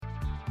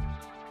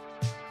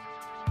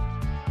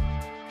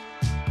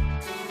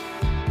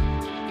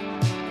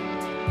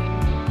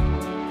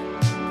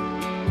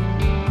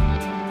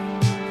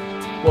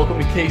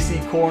welcome to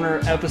KC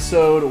Corner,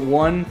 episode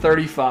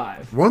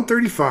 135.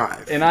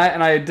 135. And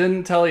I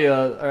didn't tell you,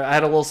 I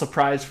had a little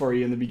surprise for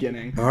you in the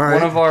beginning. All right.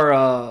 One of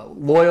our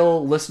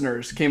loyal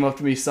listeners came up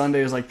to me Sunday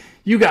and was like,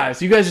 you guys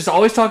just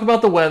always talk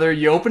about the weather.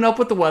 You open up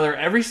with the weather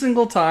every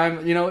single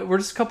time. You know, we're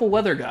just a couple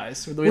weather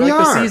guys. We like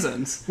are. the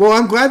seasons. Well,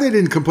 I'm glad they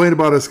didn't complain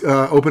about us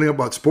opening up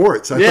about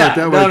sports. I thought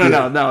that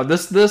was No.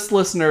 This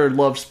listener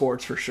loves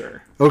sports for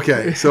sure.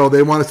 Okay, so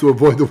they want us to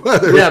avoid the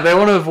weather. Yeah, they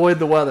want to avoid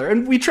the weather.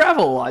 And we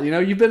travel a lot. You know,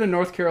 you've been in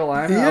North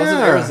Carolina. I was in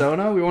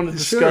Arizona. We want to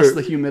discuss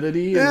the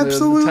humidity and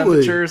the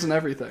temperatures and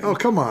everything. Oh,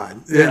 come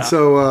on. Yeah. And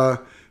so,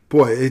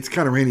 boy, it's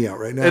kind of rainy out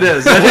right now. It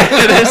is.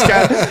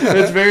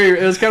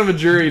 It was kind of a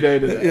dreary day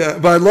today. Yeah,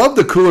 but I love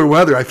the cooler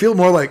weather. I feel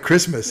more like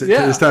Christmas at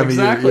this time of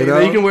year. You know?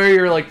 You can wear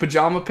your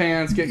pajama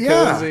pants, get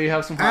cozy,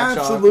 have some hot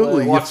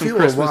chocolate, watch some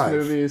Christmas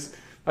movies.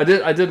 I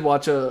did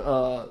watch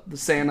the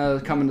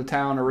Santa Coming to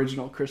Town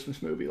original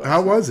Christmas movie last night.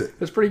 How was it?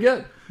 It's pretty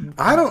good.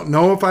 I don't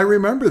know if I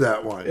remember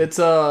that one. It's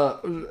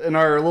in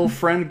our little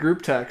friend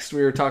group text,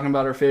 we were talking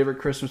about our favorite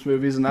Christmas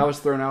movies, and that was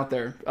thrown out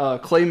there.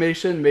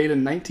 Claymation, made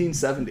in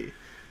 1970.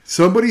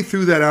 Somebody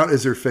threw that out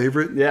as their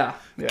favorite? Yeah.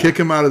 Kick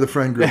him out of the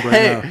friend group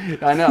right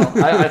now. I know.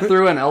 I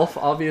threw an Elf,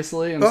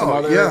 obviously, and some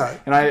other. Yeah.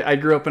 And I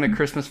grew up in a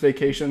Christmas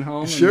vacation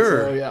home.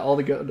 Sure. And so, all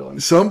the good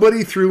ones.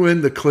 Somebody threw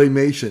in the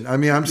Claymation. I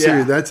mean, I'm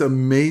serious. Yeah. That's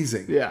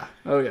amazing. Yeah.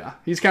 Oh, yeah.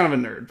 He's kind of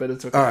a nerd, but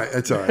it's okay. All right.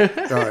 That's all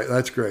right. All right.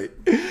 That's great.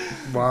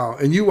 Wow.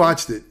 And you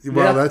watched it.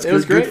 Wow. Yeah, That's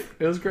good.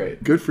 It was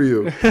great. Good for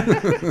you.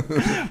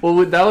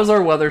 Well, that was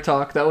our weather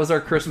talk. That was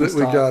our Christmas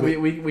talk. Got it.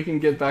 We can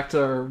get back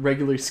to our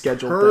regularly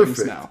scheduled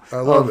things now. I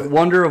love it.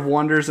 Wonder of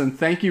Wonders, and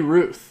thank you,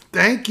 Ruth.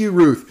 Thank you,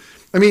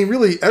 Ruth. I mean,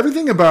 really,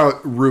 everything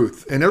about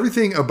Ruth and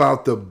everything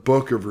about the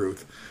book of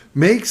Ruth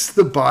makes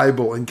the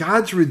Bible and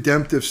God's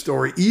redemptive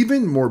story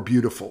even more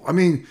beautiful. I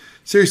mean,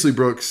 seriously,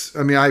 Brooks,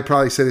 I mean, I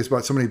probably say this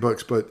about so many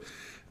books, but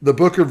the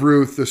book of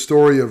Ruth, the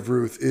story of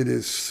Ruth, it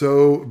is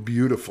so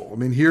beautiful. I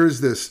mean,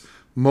 here's this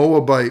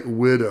Moabite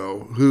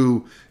widow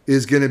who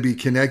is going to be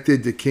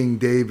connected to King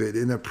David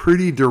in a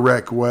pretty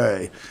direct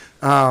way.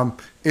 And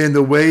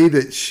the way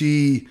that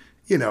she,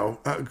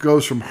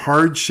 goes from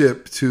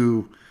hardship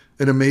to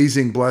an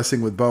amazing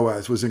blessing with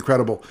Boaz was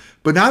incredible.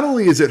 But not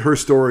only is it her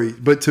story,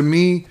 but to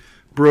me,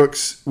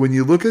 Brooks, when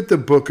you look at the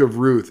book of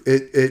Ruth,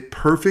 it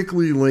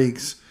perfectly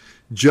links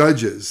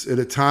Judges at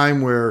a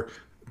time where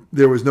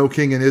there was no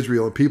king in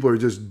Israel and people are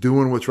just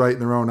doing what's right in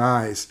their own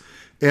eyes.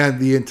 And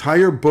the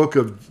entire book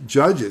of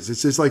Judges,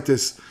 it's just like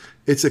this,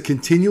 it's a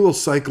continual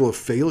cycle of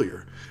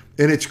failure.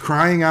 And it's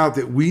crying out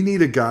that we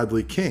need a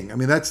godly king. I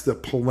mean, that's the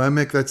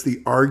polemic, that's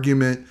the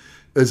argument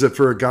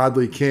for a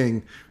godly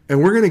king.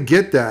 And we're going to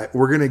get that.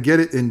 We're going to get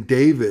it in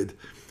David.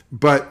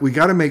 But we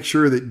got to make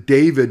sure that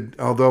David,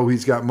 although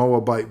he's got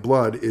Moabite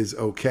blood, is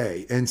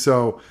okay. And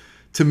so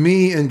to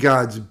me, in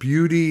God's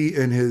beauty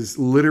and his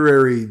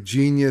literary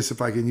genius,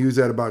 if I can use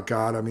that about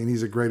God, I mean,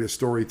 he's the greatest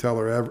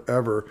storyteller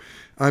ever.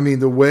 I mean,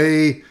 the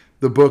way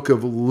the book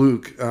of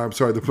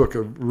the book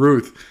of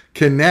Ruth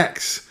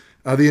connects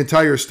the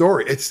entire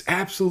story, it's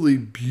absolutely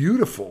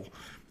beautiful.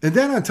 And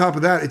then on top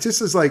of that, it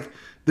just is like,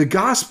 the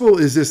gospel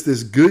is just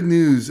this good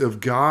news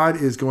of God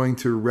is going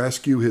to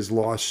rescue his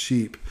lost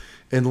sheep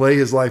and lay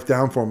his life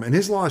down for him. And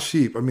his lost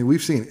sheep, I mean,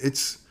 we've seen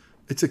it's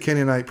a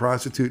Canaanite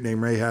prostitute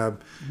named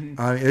Rahab.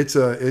 Mm-hmm.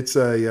 It's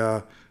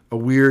a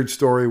weird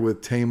story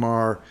with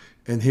Tamar.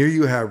 And here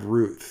you have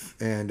Ruth,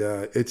 and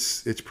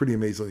it's pretty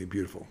amazingly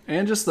beautiful.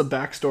 And just the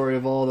backstory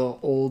of all the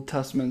Old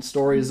Testament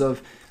stories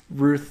of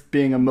Ruth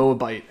being a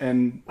Moabite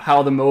and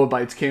how the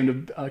Moabites came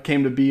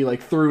to be,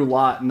 like through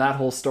Lot and that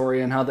whole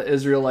story, and how the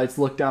Israelites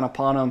looked down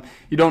upon them.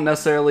 You don't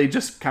necessarily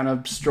just kind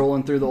of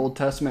strolling through the Old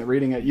Testament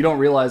reading it. You don't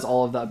realize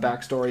all of that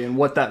backstory and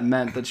what that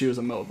meant that she was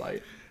a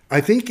Moabite. I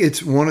think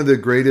it's one of the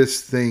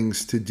greatest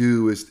things to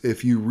do is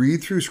if you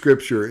read through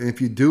Scripture and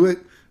if you do it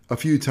a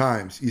few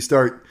times, you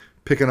start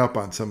picking up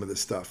on some of this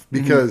stuff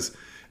because.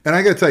 Mm-hmm. And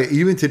I got to tell you,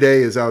 even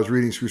today, as I was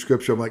reading through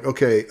Scripture, I'm like,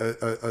 okay,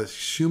 a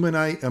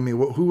Shumanite, I mean,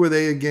 who are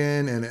they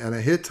again? And a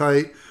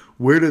Hittite,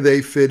 where do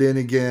they fit in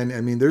again?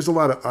 I mean, there's a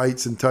lot of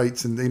ites and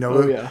tights, and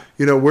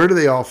where do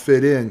they all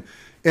fit in?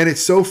 And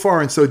it's so far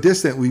and so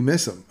distant, we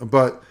miss them.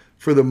 But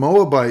for the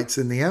Moabites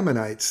and the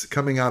Ammonites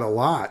coming out a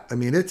lot, I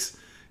mean, it's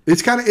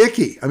kind of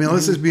icky. I mean,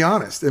 let's just be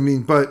honest. I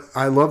mean, but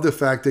I love the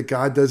fact that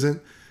God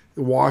doesn't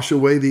wash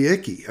away the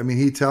icky. I mean,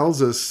 he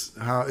tells us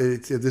how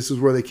this is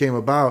where they came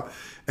about.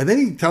 And then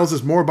he tells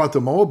us more about the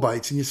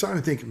Moabites, and you start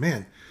to think,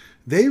 man,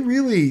 they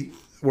really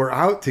were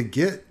out to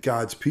get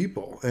God's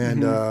people.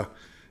 And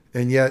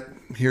and yet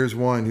here's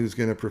one who's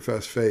going to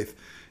profess faith.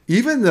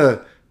 Even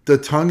the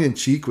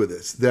tongue-in-cheek with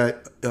this,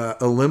 that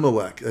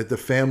Elimelech, the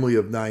family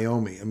of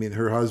Naomi, I mean,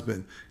 her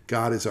husband,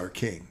 God is our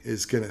king,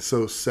 is going to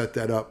so set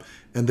that up.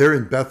 And they're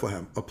in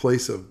Bethlehem, a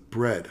place of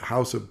bread, a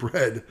house of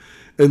bread,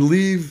 and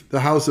leave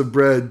the house of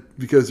bread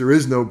because there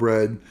is no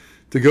bread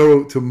to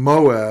go to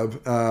Moab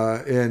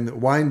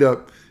and wind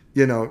up,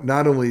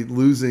 not only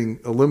losing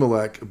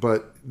Elimelech,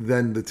 but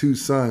then the two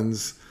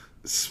sons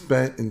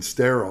spent and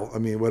sterile. I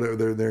mean,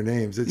 whatever their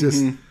names. It's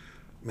just,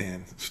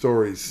 man,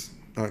 stories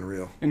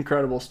Unreal.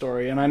 Incredible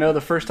story. And I know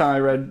the first time I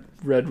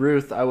read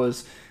Ruth, I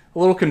was a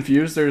little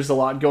confused. There's a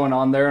lot going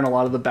on there and a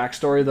lot of the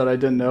backstory that I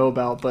didn't know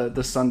about, but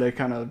this Sunday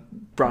kind of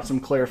brought some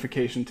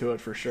clarification to it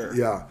for sure.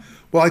 Yeah.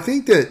 Well, I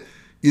think that,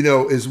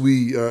 as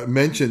we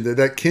mentioned,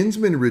 that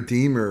kinsman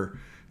redeemer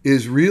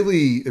is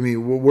really,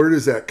 where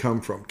does that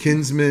come from?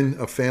 Kinsman,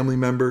 a family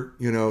member,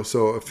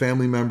 so a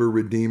family member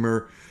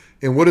redeemer.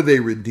 And what are they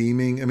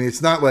redeeming?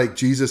 It's not like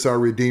Jesus, our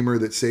redeemer,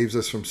 that saves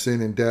us from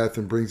sin and death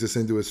and brings us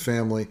into his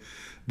family.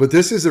 But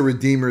this is a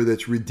redeemer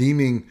that's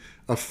redeeming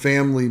a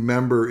family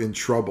member in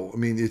trouble.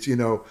 It's,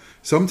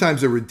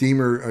 sometimes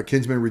a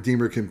kinsman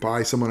redeemer can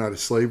buy someone out of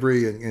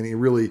slavery and he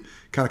really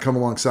kind of come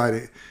alongside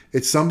it.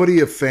 It's somebody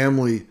of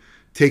family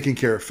taking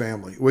care of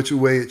family, which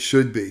way it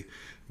should be.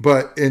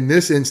 But in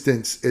this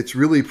instance, it's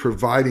really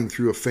providing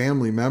through a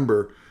family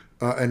member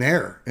an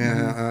heir,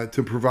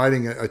 to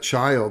providing a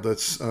child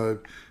that's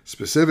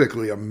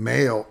specifically a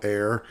male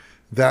heir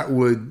that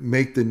would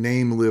make the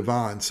name live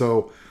on.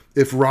 So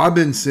if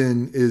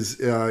Robinson is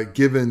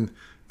given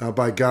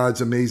by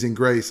God's amazing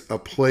grace a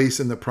place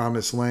in the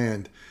promised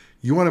land,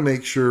 you want to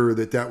make sure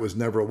that was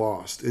never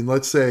lost. And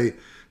let's say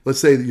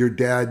that your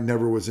dad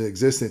never was in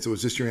existence. It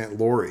was just your Aunt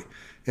Lori.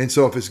 And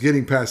so if it's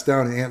getting passed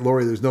down and Aunt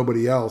Lori, there's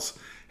nobody else,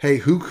 hey,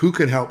 who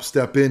can help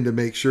step in to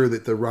make sure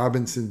that the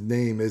Robinson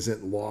name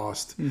isn't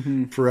lost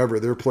forever,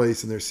 their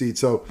place and their seed.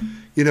 So,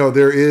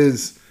 there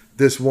is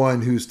this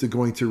one who's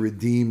going to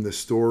redeem the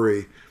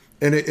story.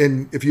 And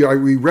if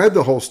we read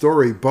the whole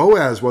story,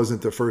 Boaz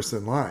wasn't the first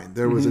in line.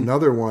 There was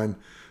another one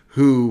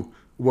who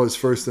was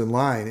first in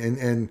line.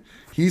 And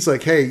he's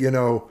like, hey, you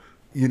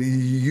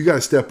got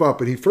to step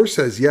up. And he first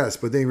says yes,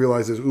 but then he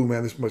realizes, ooh,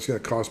 man, this is going to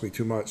cost me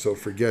too much, so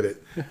forget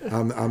it.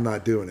 I'm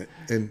not doing it.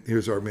 And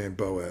here's our man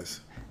Boaz.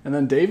 And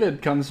then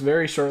David comes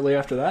very shortly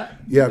after that.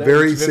 Yeah,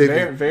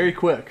 very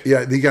quick.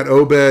 Yeah, he got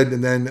Obed,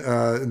 and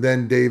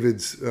then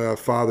David's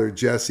father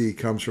Jesse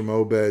comes from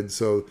Obed.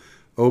 So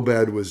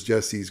Obed was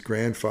Jesse's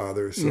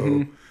grandfather.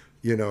 So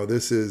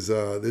this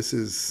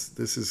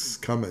is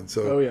coming.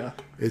 So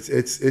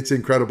it's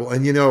incredible.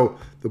 And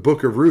the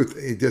book of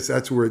Ruth,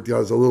 that's where it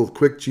does a little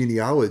quick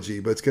genealogy,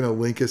 but it's going to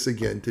link us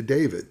again to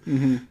David.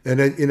 And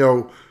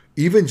then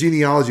even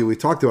genealogy we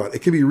talked about, it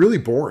can be really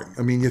boring.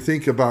 You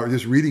think about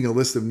just reading a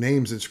list of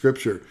names in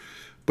Scripture,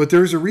 but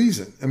there's a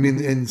reason.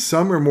 And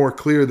some are more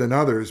clear than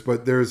others,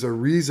 but there's a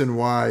reason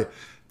why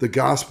the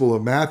Gospel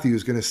of Matthew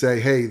is going to say,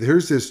 hey,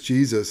 here's this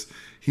Jesus.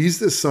 He's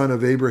the son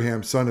of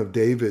Abraham, son of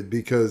David,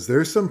 because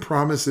there's some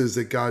promises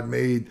that God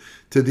made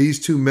to these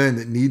two men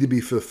that need to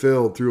be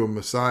fulfilled through a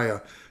Messiah.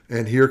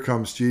 And here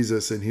comes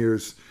Jesus, and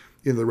here's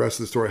the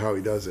rest of the story, how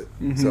he does it.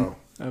 So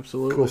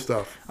absolutely cool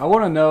stuff. I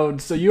want to know,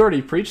 so you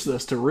already preached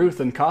this to Ruth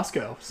in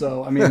Costco.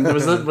 So,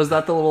 was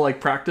that the little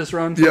practice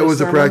run? Yeah, it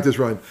was a practice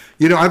run.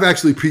 I've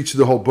actually preached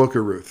the whole book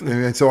of Ruth.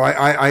 And so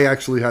I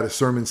actually had a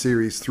sermon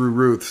series through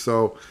Ruth.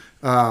 So,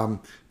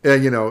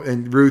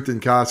 and Ruth in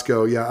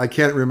Costco, yeah, I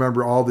can't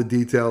remember all the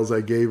details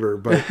I gave her,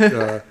 but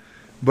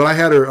I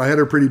had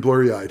her pretty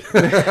blurry eyed.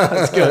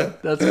 That's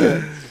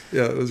good.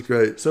 Yeah, it was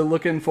great. So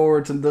looking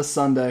forward to this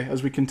Sunday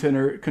as we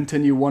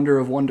continue Wonder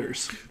of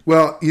Wonders.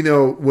 Well,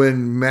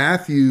 when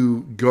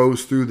Matthew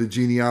goes through the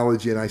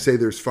genealogy, and I say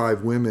there's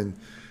 5 women,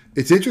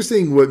 it's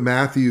interesting what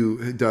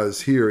Matthew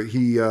does here.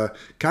 He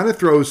kind of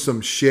throws some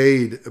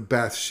shade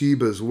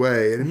Bathsheba's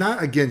way, and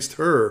not against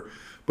her,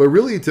 but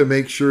really to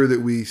make sure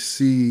that we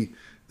see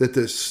that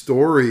the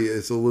story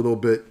is a little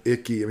bit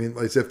icky.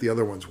 As if the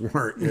other ones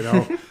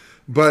weren't,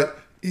 But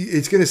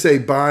it's going to say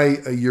by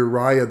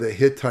Uriah the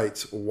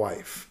Hittite's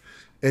wife.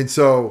 And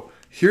so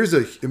here's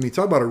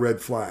talk about a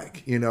red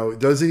flag. It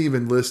doesn't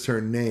even list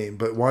her name,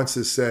 but wants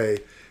to say,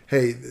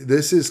 hey,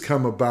 this has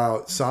come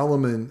about.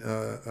 Solomon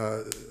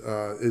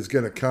is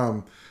going to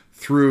come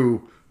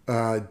through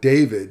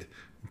David,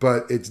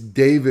 but it's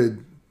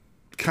David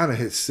kind of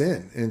his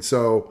sin. And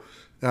so,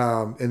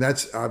 and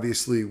that's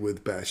obviously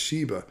with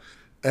Bathsheba.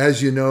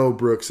 As you know,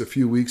 Brooks, a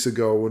few weeks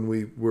ago when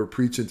we were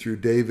preaching through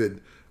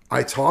David,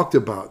 I talked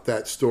about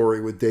that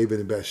story with David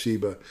and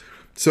Bathsheba.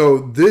 So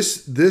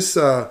this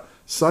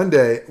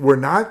Sunday, we're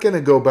not going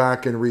to go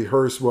back and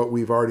rehearse what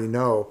we've already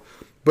know,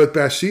 but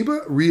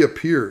Bathsheba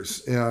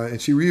reappears,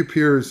 and she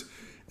reappears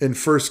in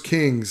 1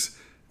 Kings,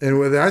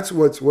 and that's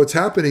what's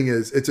happening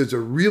is it's a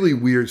really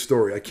weird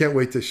story. I can't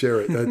wait to share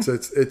it.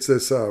 It's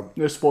this.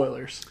 No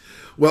spoilers.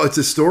 Well, it's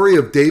a story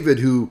of David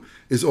who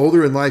is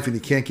older in life and he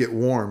can't get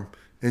warm,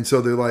 and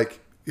so they're like,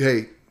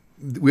 hey,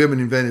 we haven't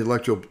invented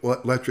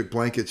electric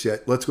blankets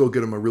yet. Let's go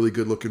get him a really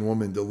good looking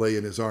woman to lay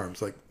in his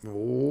arms. Like,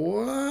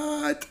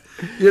 what?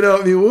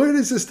 Where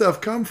does this stuff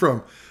come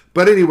from?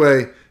 But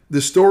anyway,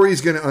 the story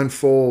is going to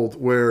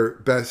unfold where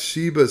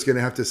Bathsheba is going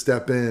to have to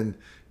step in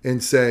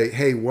and say,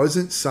 hey,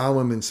 wasn't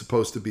Solomon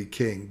supposed to be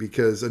king?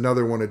 Because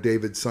another one of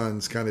David's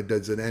sons kind of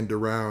does an end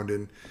around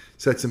and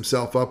sets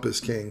himself up as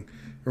king.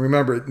 And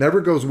remember, it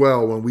never goes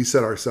well when we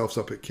set ourselves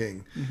up as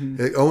king.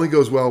 It only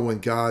goes well when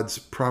God's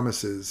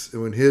promises,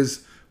 when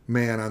his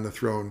man on the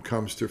throne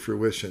comes to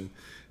fruition.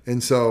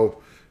 And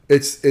so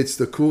it's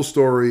the cool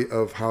story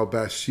of how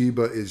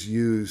Bathsheba is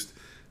used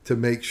to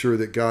make sure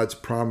that God's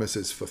promise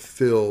is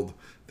fulfilled,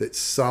 that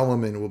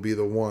Solomon will be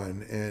the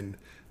one. And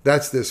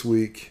that's this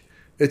week.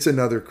 It's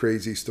another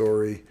crazy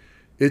story.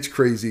 It's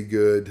crazy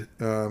good.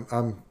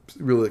 I'm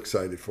really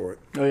excited for it.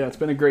 Oh, yeah. It's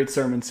been a great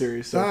sermon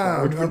series so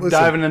far. We're listen,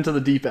 diving into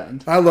the deep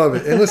end. I love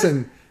it. And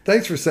listen,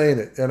 thanks for saying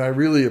it. And I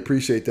really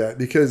appreciate that,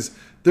 because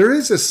there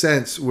is a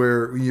sense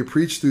where when you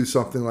preach through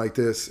something like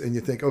this and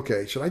you think,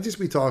 okay, should I just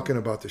be talking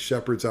about the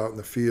shepherds out in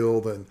the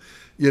field and,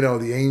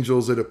 the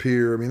angels that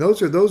appear? I mean,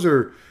 those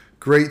are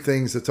great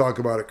things to talk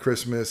about at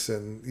Christmas,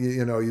 and,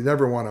 you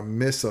never want to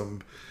miss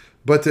them.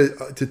 But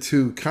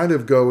to kind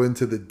of go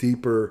into the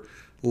deeper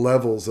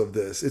levels of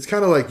this, it's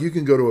kind of like you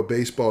can go to a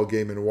baseball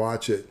game and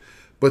watch it,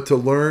 but to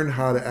learn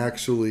how to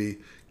actually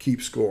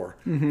keep score,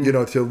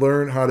 to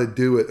learn how to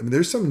do it. I mean,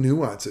 there's some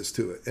nuances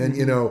to it. And,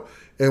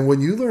 and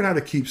when you learn how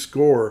to keep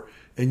score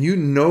and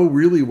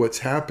really what's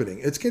happening,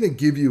 it's going to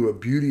give you a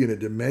beauty and a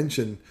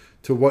dimension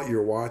to what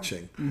you're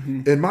watching.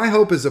 And my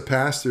hope as a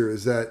pastor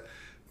is that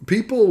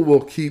people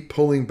will keep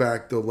pulling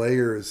back the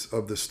layers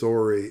of the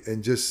story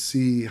and just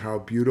see how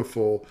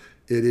beautiful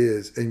it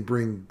is and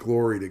bring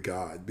glory to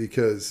God,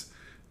 because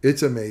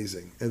it's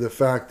amazing. And the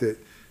fact that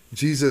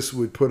Jesus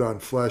would put on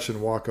flesh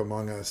and walk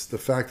among us, the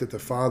fact that the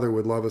Father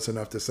would love us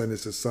enough to send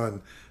us His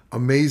Son,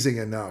 amazing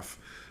enough.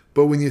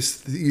 But when you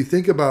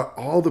think about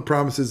all the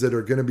promises that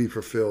are going to be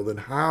fulfilled and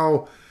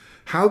how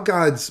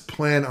God's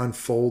plan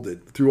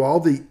unfolded through all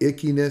the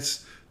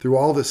ickiness, through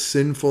all the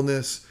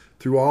sinfulness,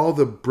 through all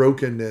the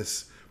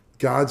brokenness,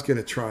 God's going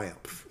to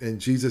triumph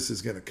and Jesus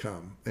is going to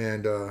come.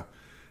 And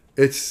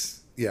it's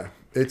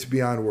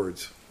beyond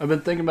words. I've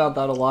been thinking about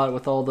that a lot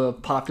with all the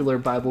popular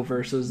Bible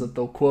verses that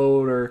they'll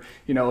quote, or,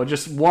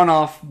 just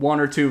one-off 1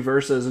 or 2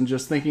 verses, and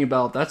just thinking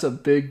about that's a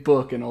big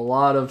book and a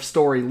lot of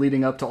story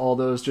leading up to all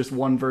those just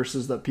one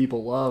verses that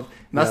people love.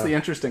 And that's the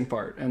interesting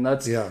part. And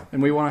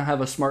and we want to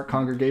have a smart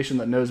congregation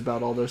that knows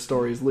about all those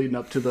stories leading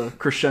up to the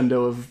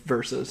crescendo of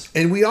verses.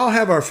 And we all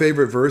have our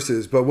favorite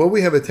verses, but what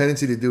we have a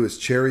tendency to do is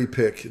cherry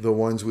pick the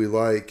ones we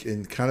like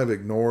and kind of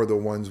ignore the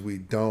ones we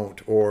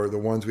don't, or the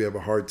ones we have a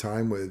hard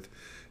time with.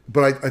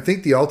 But I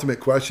think the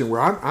ultimate question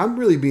where I'm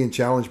really being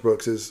challenged,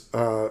 Brooks, is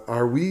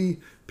are we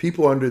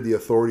people under the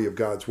authority of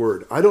God's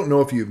word? I don't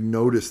know if you've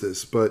noticed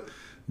this, but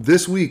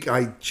this week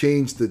I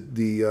changed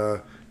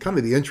the kind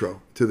of the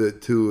intro to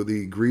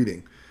the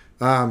greeting.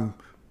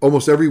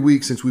 Almost every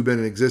week since we've been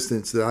in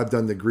existence that I've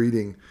done the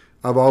greeting,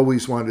 I've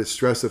always wanted to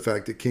stress the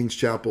fact that King's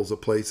Chapel is a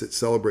place that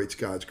celebrates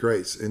God's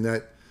grace, and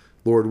that,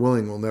 Lord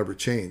willing, will never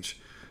change.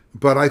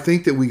 But I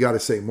think that we got to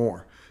say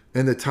more.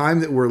 And the time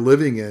that we're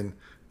living in,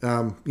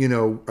 I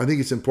think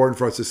it's important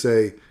for us to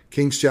say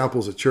King's Chapel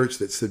is a church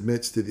that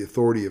submits to the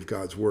authority of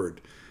God's word.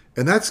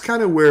 And that's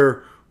kind of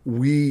where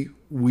we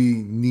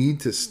need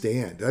to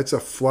stand. That's a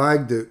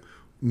flag that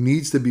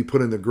needs to be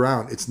put in the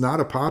ground. It's not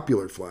a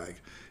popular flag.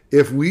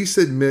 If we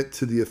submit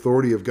to the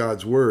authority of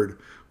God's word,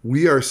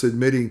 we are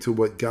submitting to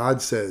what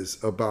God says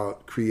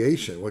about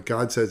creation, what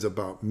God says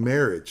about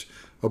marriage,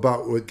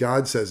 about what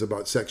God says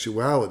about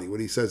sexuality, what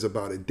He says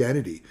about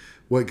identity,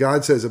 what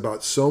God says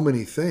about so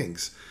many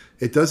things.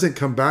 It doesn't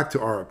come back to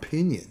our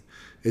opinion.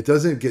 It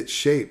doesn't get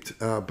shaped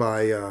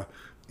by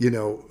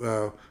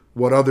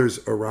what others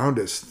around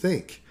us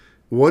think.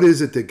 What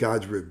is it that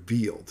God's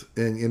revealed?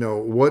 And,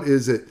 what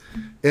is it?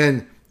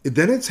 And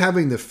then it's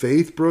having the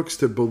faith, Brooks,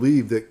 to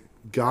believe that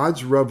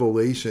God's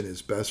revelation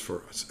is best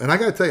for us. And I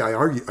got to tell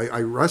you,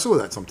 I wrestle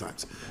with that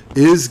sometimes.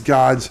 Is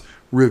God's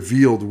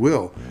revealed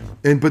will?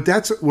 But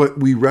that's what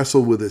we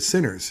wrestle with as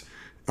sinners.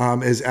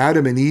 As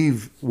Adam and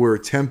Eve were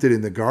tempted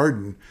in the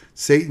garden,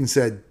 Satan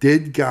said,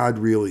 did God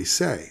really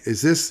say?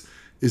 Is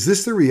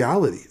this the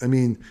reality? I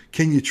mean,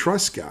 can you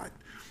trust God?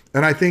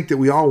 And I think that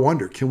we all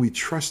wonder, can we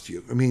trust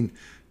you? I mean,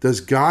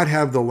 does God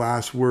have the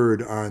last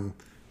word on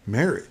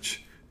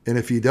marriage? And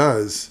if He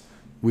does,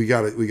 we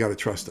got to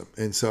trust Him.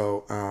 And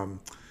so,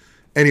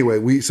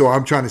 anyway, so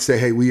I'm trying to say,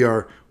 hey,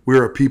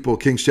 we're a people.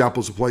 King's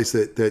Chapel is a place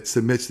that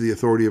submits to the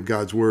authority of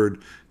God's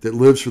word, that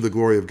lives for the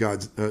glory of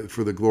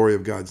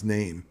God's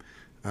name.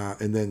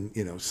 And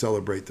then,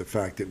 celebrate the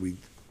fact that we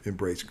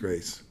embrace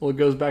grace. Well, it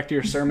goes back to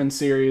your sermon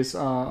series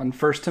on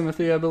 1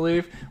 Timothy, I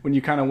believe, when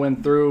you kind of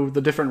went through the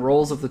different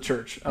roles of the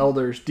church,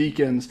 elders,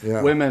 deacons,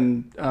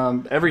 women,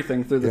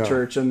 everything through the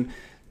church. And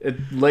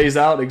it lays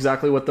out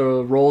exactly what the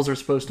roles are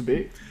supposed to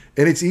be.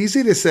 And it's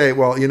easy to say,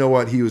 well, you know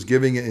what, he was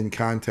giving it in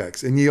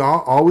context. And you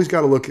always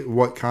got to look at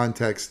what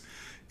context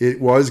it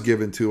was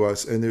given to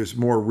us, and there's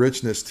more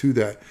richness to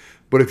that.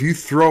 But if you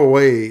throw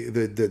away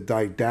the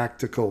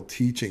didactical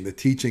teaching, the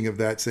teaching of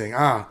that saying,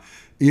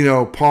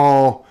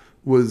 Paul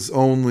was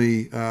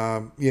only,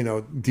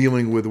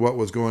 dealing with what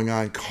was going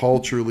on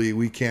culturally,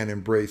 we can't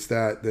embrace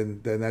that,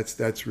 then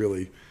that's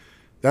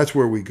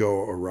where we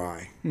go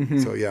awry. Mm-hmm.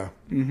 So, yeah.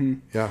 Mm-hmm.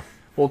 Yeah.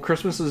 Well,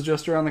 Christmas is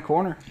just around the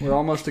corner. We're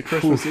almost to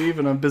Christmas Eve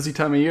and a busy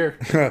time of year.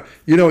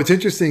 It's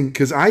interesting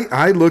because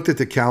I looked at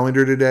the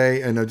calendar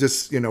today, and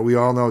we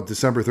all know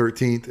December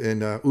 13th,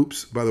 and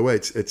oops, by the way,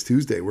 it's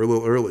Tuesday. We're a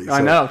little early.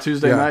 I know,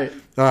 Tuesday night.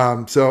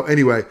 So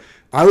anyway,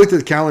 I looked at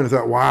the calendar and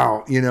thought,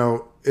 wow,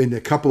 in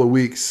a couple of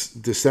weeks,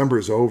 December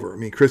is over. I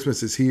mean,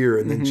 Christmas is here,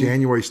 and then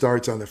January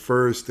starts on the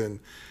 1st, and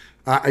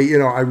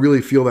I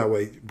really feel that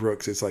way,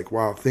 Brooks. It's like,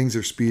 wow, things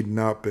are speeding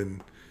up,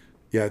 and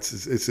yeah,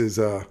 it's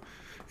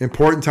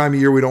important time of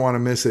year. We don't want to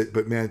miss it,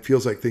 but man, it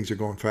feels like things are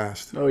going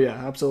fast. Oh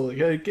yeah, absolutely.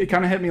 It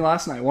kind of hit me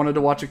last night. Wanted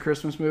to watch a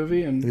Christmas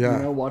movie and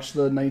watch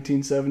the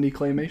 1970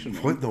 claymation movie.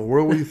 What in the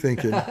world were you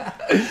thinking?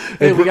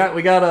 Hey, we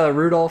got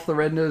Rudolph the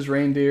Red-Nosed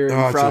Reindeer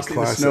and Frosty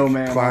the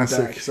Snowman on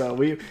deck.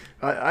 So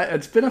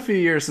it's been a few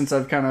years since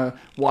I've kind of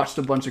watched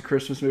a bunch of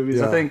Christmas movies.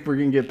 I think we're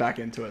gonna get back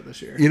into it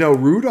this year.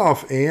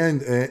 Rudolph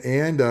and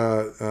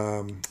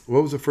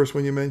what was the first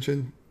one you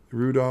mentioned?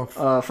 Rudolph,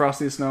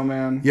 Frosty the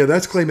Snowman. Yeah,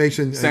 that's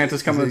claymation.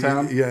 Santa's Coming to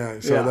Town. Yeah,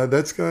 so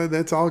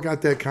that's all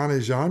got that kind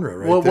of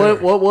genre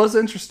What was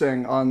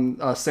interesting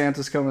on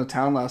Santa's Coming to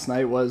Town last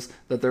night was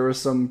that there was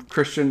some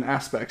Christian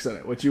aspects in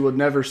it, which you would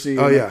never see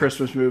in a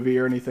Christmas movie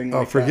or anything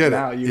like that. Forget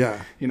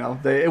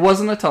it. It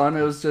wasn't a ton.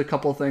 It was just a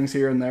couple of things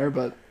here and there,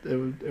 but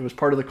it was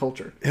part of the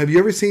culture. Have you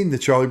ever seen the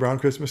Charlie Brown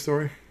Christmas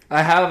Story?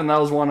 I have, and that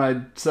was one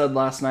I said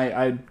last night.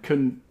 I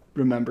couldn't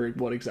remember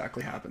what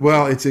exactly happened.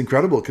 Well, it's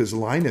incredible because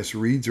Linus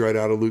reads right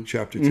out of Luke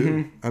chapter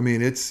 2. I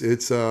mean, it's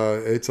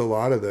a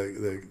lot of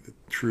the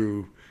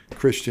true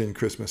Christian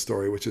Christmas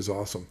story, which is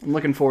awesome. I'm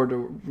looking forward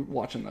to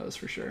watching those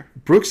for sure.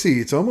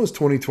 Brooksy, it's almost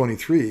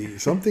 2023.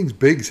 Something's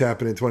big's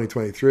happening in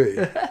 2023.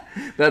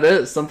 That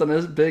is something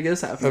big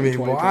is happening. I mean,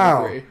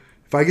 wow!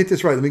 If I get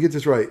this right, let me get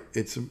this right.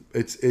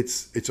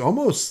 It's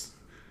almost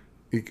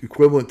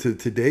equivalent to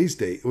today's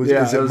date.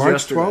 Is it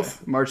March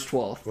 12th? March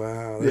 12th.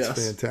 Wow,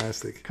 that's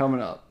fantastic.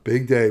 Coming up.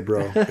 Big day,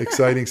 bro.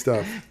 Exciting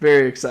stuff.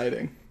 Very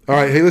exciting. All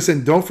right. Hey,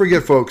 listen, don't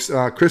forget, folks,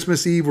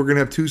 Christmas Eve, we're going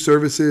to have 2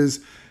 services,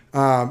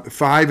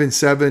 5 and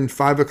 7.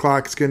 5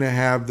 o'clock is going to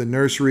have the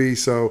nursery.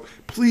 So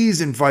please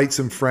invite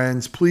some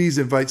friends. Please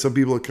invite some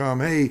people to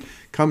come. Hey,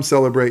 come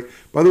celebrate.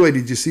 By the way,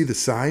 did you see the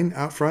sign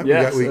out front?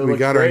 Yes, we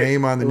got our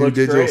name on the new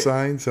digital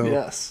sign. So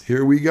yes.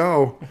 Here we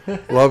go.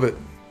 Love it.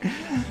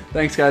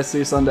 Thanks, guys. See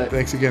you Sunday.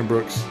 Thanks again,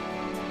 Brooks.